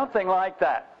 Something like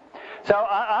that. So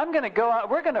I'm going to go out,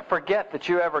 we're going to forget that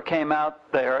you ever came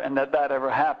out there and that ever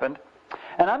happened.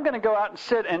 And I'm going to go out and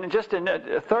sit, and just in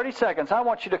 30 seconds, I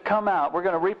want you to come out. We're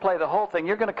going to replay the whole thing.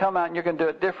 You're going to come out and you're going to do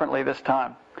it differently this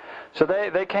time. So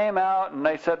they came out and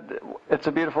they said, it's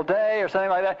a beautiful day or something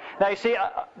like that. Now you see,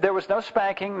 there was no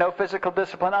spanking, no physical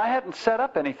discipline. I hadn't set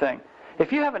up anything.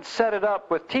 If you haven't set it up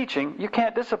with teaching, you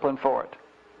can't discipline for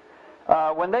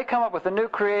it. When they come up with a new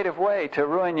creative way to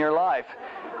ruin your life,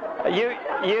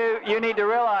 you need to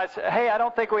realize, hey, I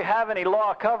don't think we have any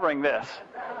law covering this.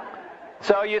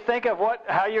 So you think of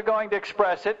how you're going to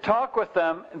express it, talk with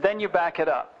them, then you back it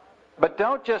up. But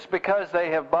don't just because they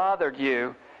have bothered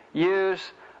you, use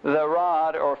the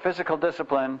rod or physical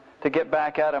discipline to get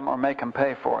back at them or make them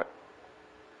pay for it.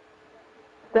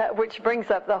 That which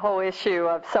brings up the whole issue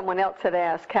of someone else had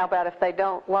asked, how about if they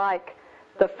don't like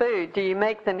the food, do you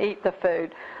make them eat the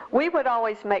food? We would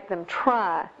always make them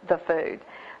try the food.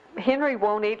 Henry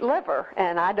won't eat liver,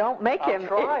 and I don't make him.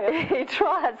 Try it. He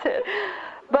tries it.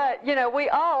 But, we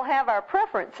all have our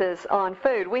preferences on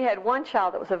food. We had one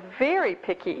child that was a very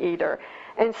picky eater.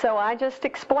 And so I just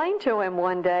explained to him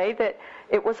one day that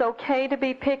it was okay to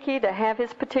be picky, to have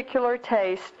his particular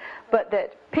taste, but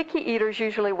that picky eaters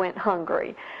usually went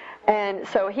hungry. And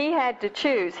so he had to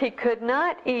choose. He could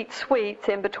not eat sweets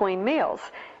in between meals.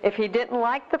 If he didn't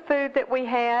like the food that we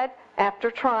had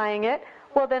after trying it,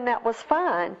 well, then that was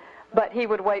fine. But he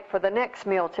would wait for the next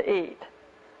meal to eat.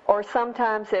 Or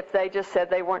sometimes if they just said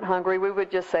they weren't hungry, we would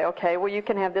just say, okay, well, you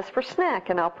can have this for snack,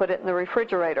 and I'll put it in the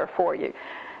refrigerator for you.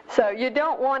 So you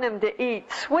don't want them to eat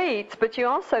sweets, but you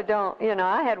also don't,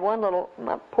 I had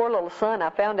my poor little son, I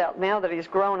found out now that he's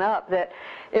grown up that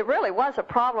it really was a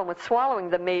problem with swallowing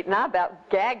the meat, and I about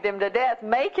gagged him to death,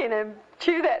 making him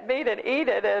chew that meat and eat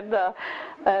it,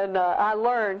 and I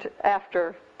learned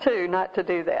after, too, not to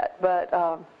do that. But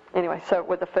anyway, so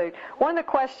with the food. Another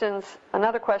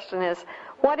question is,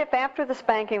 what if after the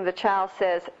spanking the child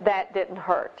says, that didn't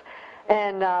hurt?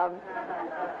 And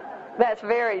that's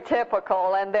very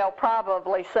typical, and they'll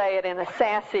probably say it in a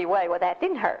sassy way. Well, that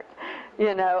didn't hurt.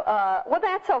 Well,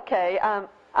 that's okay.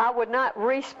 I would not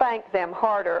re-spank them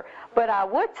harder, but I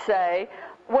would say,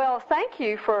 well, thank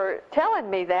you for telling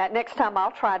me that. Next time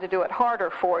I'll try to do it harder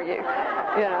for you.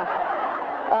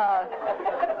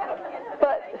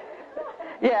 But,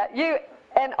 yeah,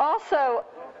 and also,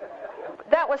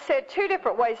 that was said two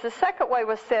different ways. The second way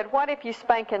was said, what if you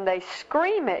spank and they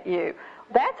scream at you?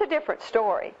 That's a different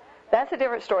story. That's a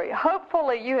different story.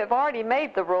 Hopefully you have already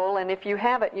made the rule, and if you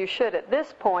haven't, you should at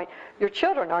this point. Your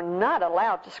children are not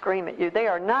allowed to scream at you. They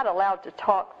are not allowed to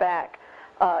talk back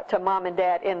to mom and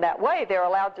dad in that way. They're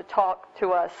allowed to talk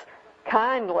to us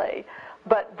kindly.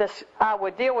 But I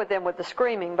would deal with them with the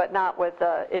screaming, but not with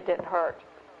it didn't hurt.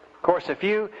 Of course,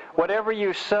 whatever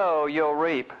you sow, you'll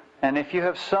reap. And if you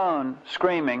have sown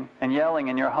screaming and yelling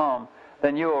in your home,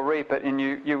 then you will reap it, and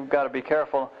you've got to be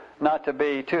careful not to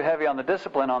be too heavy on the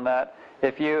discipline on that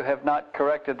if you have not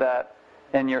corrected that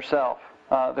in yourself.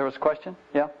 There was a question?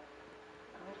 Yeah? I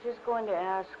was just going to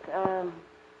ask,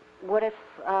 what if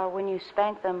when you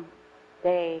spank them,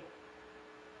 they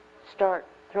start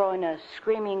throwing a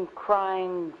screaming,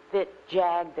 crying fit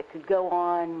jag that could go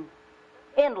on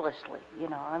endlessly,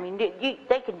 I mean,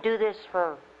 they can do this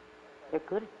they're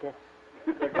good at this.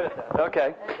 They're good at that.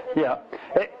 Okay. Yeah.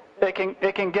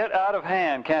 It can get out of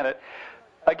hand, can't it?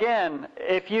 Again,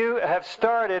 if you have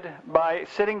started by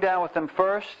sitting down with them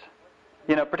first,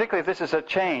 particularly if this is a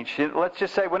change, let's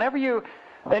just say whenever you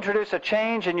introduce a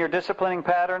change in your disciplining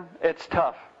pattern, it's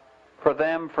tough for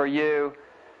them, for you.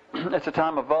 It's a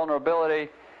time of vulnerability.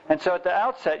 And so at the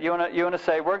outset, you want to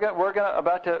say, we're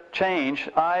about to change.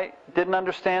 I didn't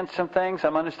understand some things.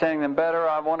 I'm understanding them better.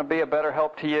 I want to be a better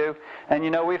help to you. And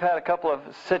we've had a couple of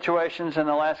situations in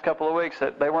the last couple of weeks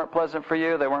that they weren't pleasant for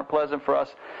you. They weren't pleasant for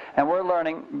us. And we're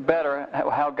learning better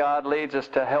how God leads us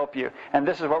to help you. And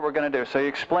this is what we're going to do. So you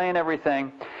explain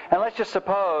everything. And let's just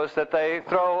suppose that they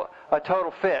throw a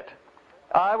total fit.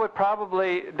 I would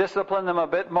probably discipline them a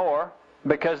bit more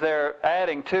because they're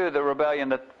adding to the rebellion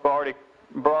that already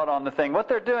brought on the thing. What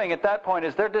they're doing at that point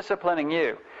is they're disciplining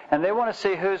you, and they want to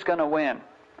see who's going to win.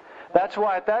 That's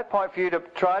why at that point for you to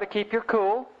try to keep your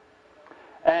cool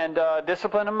and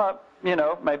discipline them up,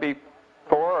 maybe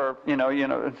 4 or,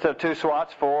 instead of 2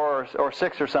 swats, 4 or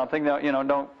 6 or something.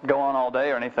 Don't go on all day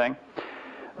or anything.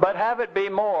 But have it be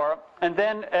more, and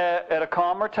then at a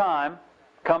calmer time,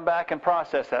 come back and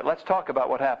process that. Let's talk about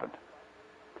what happened.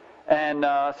 And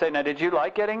say, now, did you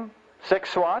like getting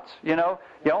 6 swats?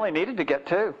 You only needed to get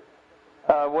 2.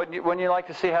 Wouldn't you like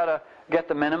to see how to get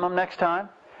the minimum next time?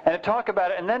 And to talk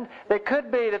about it. And then it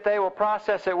could be that they will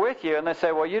process it with you, and they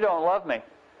say, well, you don't love me.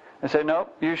 And say, no,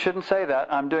 you shouldn't say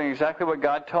that. I'm doing exactly what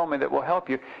God told me that will help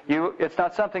you. It's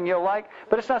not something you'll like,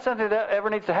 but it's not something that ever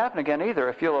needs to happen again either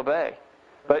if you'll obey.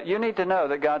 But you need to know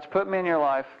that God's put me in your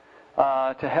life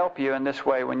to help you in this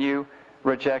way when you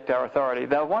reject our authority.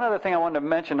 Now, one other thing I wanted to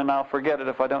mention, and I'll forget it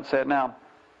if I don't say it now,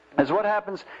 is what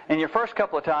happens in your first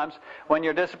couple of times when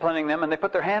you're disciplining them and they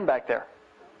put their hand back there.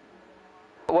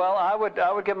 Well, I would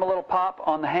give them a little pop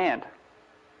on the hand.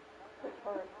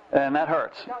 And that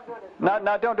hurts.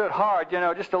 Don't do it hard,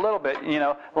 just a little bit,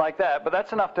 like that. But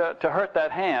that's enough to hurt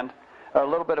that hand, or a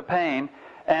little bit of pain,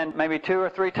 and maybe 2 or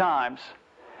 3 times.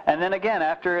 And then again,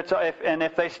 after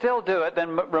if they still do it,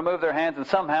 then remove their hands and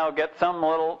somehow get some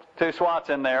little 2 swats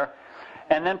in there,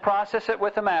 and then process it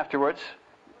with them afterwards.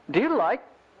 Do you like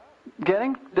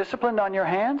getting disciplined on your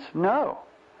hands? No.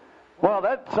 Well,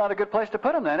 that's not a good place to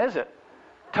put them then, is it?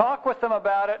 Talk with them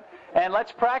about it, and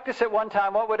let's practice it one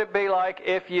time. What would it be like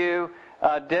if you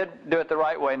did do it the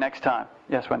right way next time?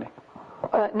 Yes, Wendy?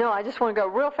 No, I just want to go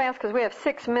real fast because we have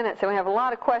 6 minutes and we have a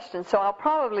lot of questions, so I'll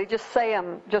probably just say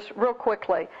them just real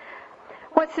quickly.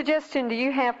 What suggestion do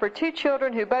you have for 2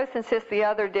 children who both insist the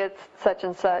other did such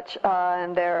and such,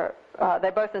 and they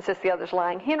both insist the other's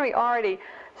lying? Henry already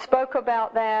spoke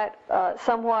about that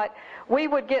somewhat. We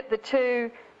would get the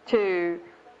 2 to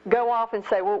go off and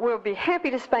say, well, we'll be happy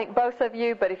to spank both of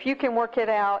you, but if you can work it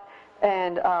out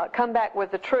and come back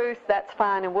with the truth, that's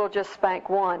fine, and we'll just spank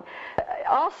one.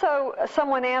 Also,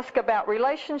 someone asked about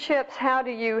relationships. How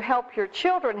do you help your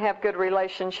children have good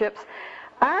relationships?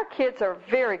 Our kids are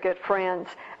very good friends,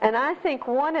 and I think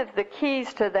one of the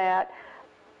keys to that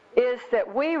is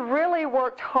that we really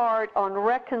worked hard on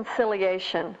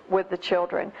reconciliation with the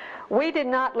children. We did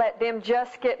not let them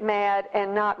just get mad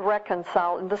and not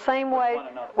reconcile. In the same way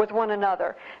with one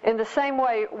another. In the same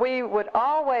way, we would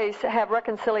always have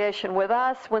reconciliation with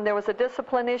us. When there was a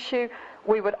discipline issue,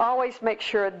 we would always make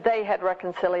sure they had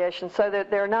reconciliation so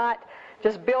that they're not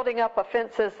just building up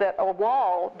offenses, that a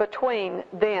wall between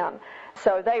them.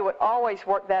 So they would always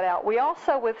work that out. We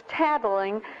also, with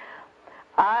tattling,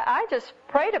 I just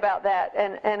prayed about that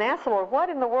and asked the Lord, what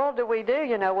in the world do we do,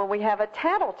 when we have a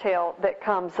tattletale that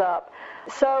comes up?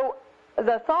 So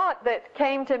the thought that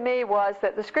came to me was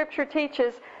that the Scripture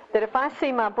teaches that if I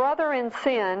see my brother in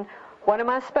sin, what am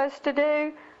I supposed to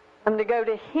do? I'm to go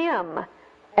to him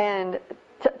and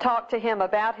talk to him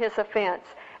about his offense.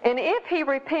 And if he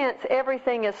repents,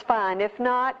 everything is fine. If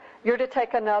not, you're to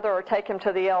take another or take him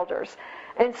to the elders.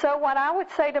 And so what I would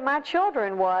say to my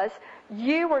children was,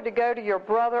 you were to go to your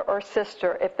brother or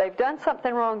sister. If they've done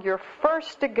something wrong, you're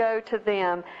first to go to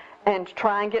them and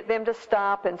try and get them to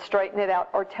stop and straighten it out,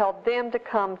 or tell them to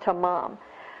come to Mom.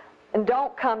 And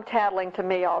don't come tattling to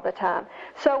me all the time.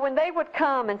 So when they would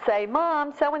come and say,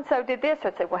 Mom, so-and-so did this,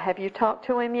 I'd say, well, have you talked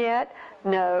to him yet?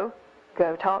 No,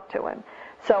 go talk to him.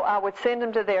 So I would send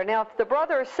them to there. Now, if the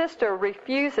brother or sister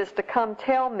refuses to come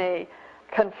tell me,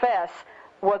 confess,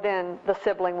 well, then the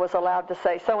sibling was allowed to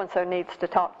say, so-and-so needs to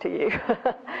talk to you.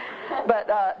 But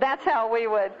that's how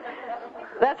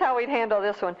we'd handle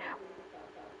this one.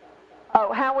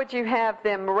 Oh, how would you have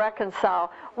them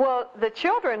reconcile? Well, the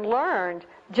children learned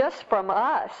just from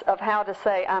us of how to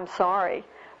say, I'm sorry.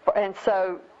 And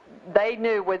so they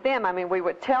knew with them, we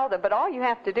would tell them, but all you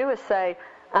have to do is say,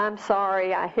 I'm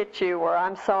sorry I hit you, or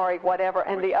I'm sorry whatever,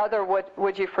 and the other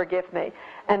would you forgive me?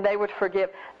 And they would forgive.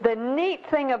 The neat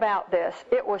thing about this,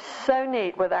 it was so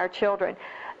neat with our children.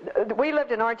 We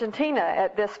lived in Argentina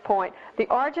at this point. The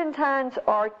Argentines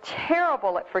are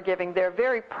terrible at forgiving. They're a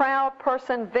very proud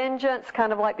person, vengeance,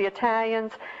 kind of like the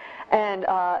Italians, and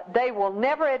they will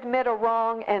never admit a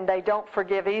wrong, and they don't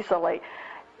forgive easily.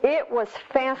 It was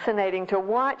fascinating to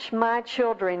watch my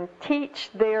children teach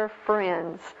their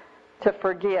friends to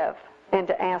forgive and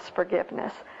to ask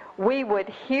forgiveness. We would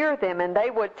hear them and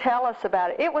they would tell us about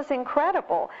it. It was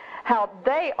incredible how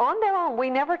they, on their own,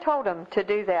 we never told them to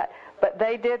do that, but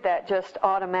they did that just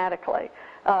automatically.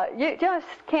 You just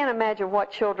can't imagine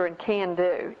what children can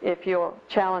do if you'll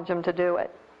challenge them to do it.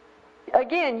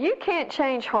 Again, you can't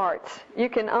change hearts. You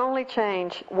can only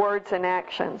change words and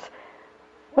actions.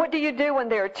 What do you do when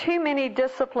there are too many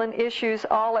discipline issues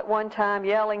all at one time,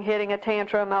 yelling, hitting a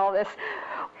tantrum, all this?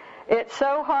 It's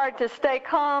so hard to stay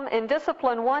calm and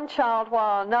discipline one child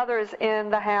while another is in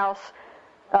the house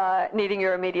needing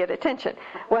your immediate attention.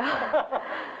 Well,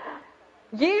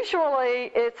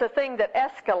 usually it's a thing that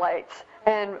escalates,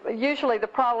 and usually the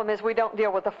problem is we don't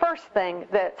deal with the first thing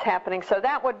that's happening. So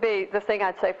that would be the thing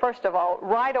I'd say, first of all,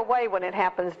 right away when it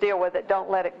happens, deal with it, don't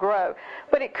let it grow.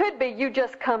 But it could be you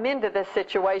just come into this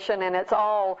situation and it's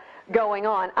all going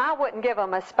on. I wouldn't give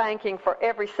them a spanking for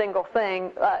every single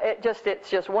thing. It's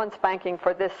just one spanking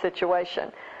for this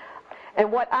situation.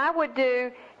 And what I would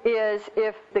do is,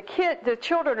 if the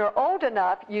children are old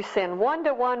enough, you send one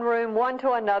to one room, one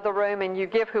to another room, and you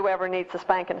give whoever needs a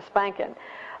spanking a spanking.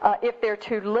 If they're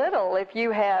too little, if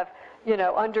you have,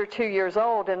 under 2 years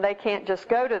old and they can't just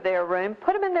go to their room,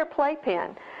 put them in their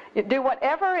playpen. You do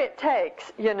whatever it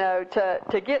takes,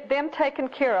 to get them taken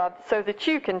care of so that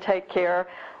you can take care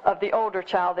of the older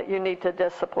child that you need to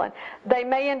discipline. They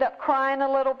may end up crying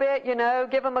a little bit,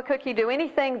 give them a cookie, do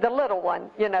anything, the little one,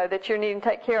 that you need to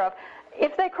take care of.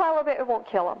 If they cry a little bit, it won't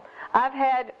kill them. I've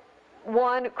had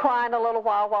one crying a little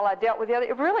while I dealt with the other.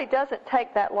 It really doesn't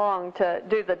take that long to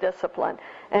do the discipline,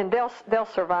 and they'll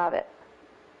survive it.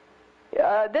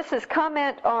 This is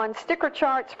comment on sticker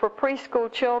charts for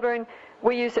preschool children.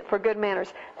 We use it for good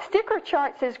manners. Sticker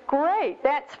charts is great.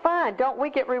 That's fine. Don't we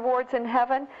get rewards in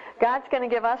heaven? God's going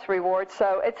to give us rewards,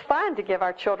 so it's fine to give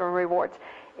our children rewards.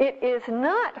 It is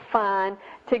not fine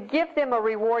to give them a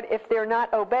reward if they're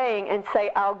not obeying and say,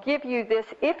 I'll give you this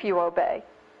if you obey.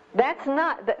 That's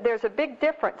not, there's a big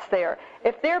difference there.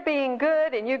 If they're being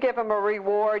good and you give them a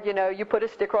reward, you put a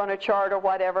sticker on a chart or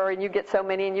whatever and you get so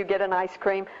many and you get an ice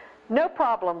cream, no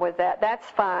problem with that. That's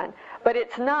fine. But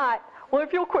it's not, well,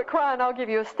 if you'll quit crying, I'll give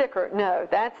you a sticker. No,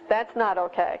 that's not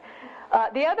okay.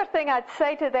 The other thing I'd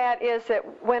say to that is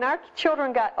that when our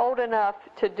children got old enough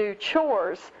to do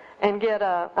chores and get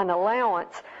an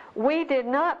allowance, We did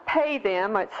not pay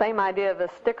them, same idea of the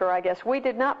sticker, I guess, we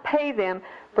did not pay them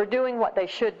for doing what they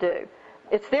should do.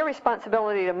 It's their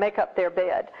responsibility to make up their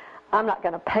bed. I'm not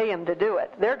going to pay them to do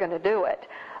it. They're going to do it.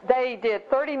 They did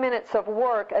 30 minutes of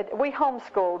work. We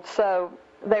homeschooled, so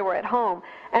they were at home.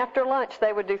 After lunch,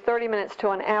 they would do 30 minutes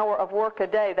to an hour of work a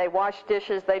day. They washed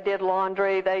dishes, they did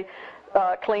laundry, they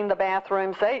cleaned the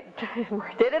bathrooms, they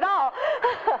did it all.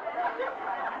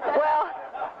 Well,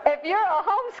 if you're a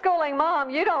homeschooling mom,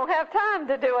 you don't have time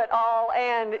to do it all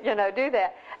and, do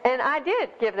that. And I did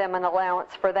give them an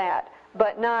allowance for that,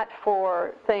 but not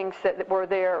for things that were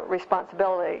their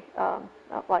responsibility,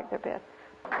 like their bed.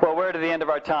 Well, we're to the end of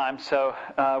our time, so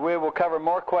we will cover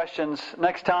more questions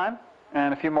next time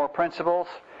and a few more principles.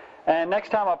 And next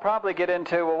time I'll probably get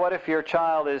into, well, what if your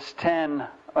child is 10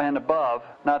 and above?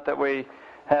 Not that we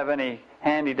have any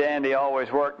handy-dandy,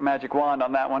 always work magic wand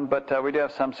on that one, but we do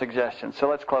have some suggestions. So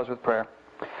let's close with prayer.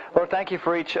 Lord, thank you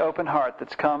for each open heart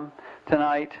that's come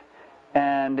tonight,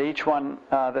 and each one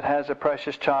that has a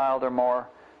precious child or more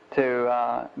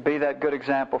to be that good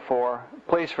example for.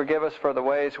 Please forgive us for the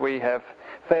ways we have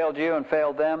failed you and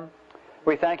failed them.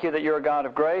 We thank you that you're a God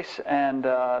of grace, and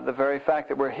the very fact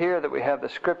that we're here, that we have the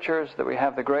Scriptures, that we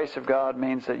have the grace of God,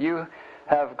 means that you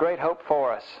have great hope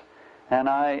for us. And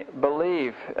I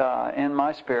believe in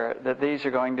my spirit that these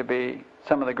are going to be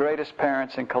some of the greatest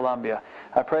parents in Columbia.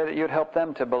 I pray that you'd help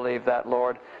them to believe that,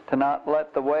 Lord, to not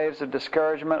let the waves of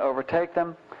discouragement overtake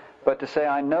them, but to say,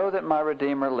 I know that my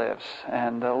Redeemer lives.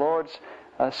 And the Lord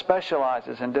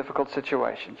specializes in difficult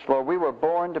situations. Lord, we were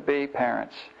born to be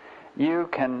parents. You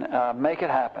can make it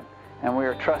happen, and we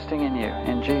are trusting in you.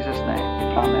 In Jesus' name,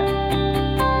 amen.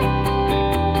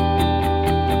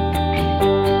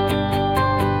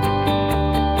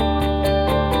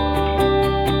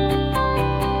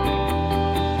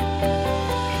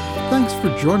 Thanks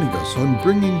for joining us on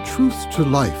Bringing Truth to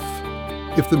Life.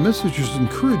 If the message has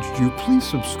encouraged you, please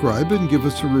subscribe and give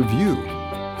us a review.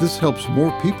 This helps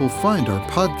more people find our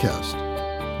podcast.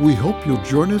 We hope you'll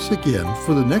join us again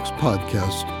for the next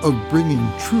podcast of Bringing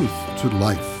Truth to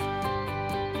Life.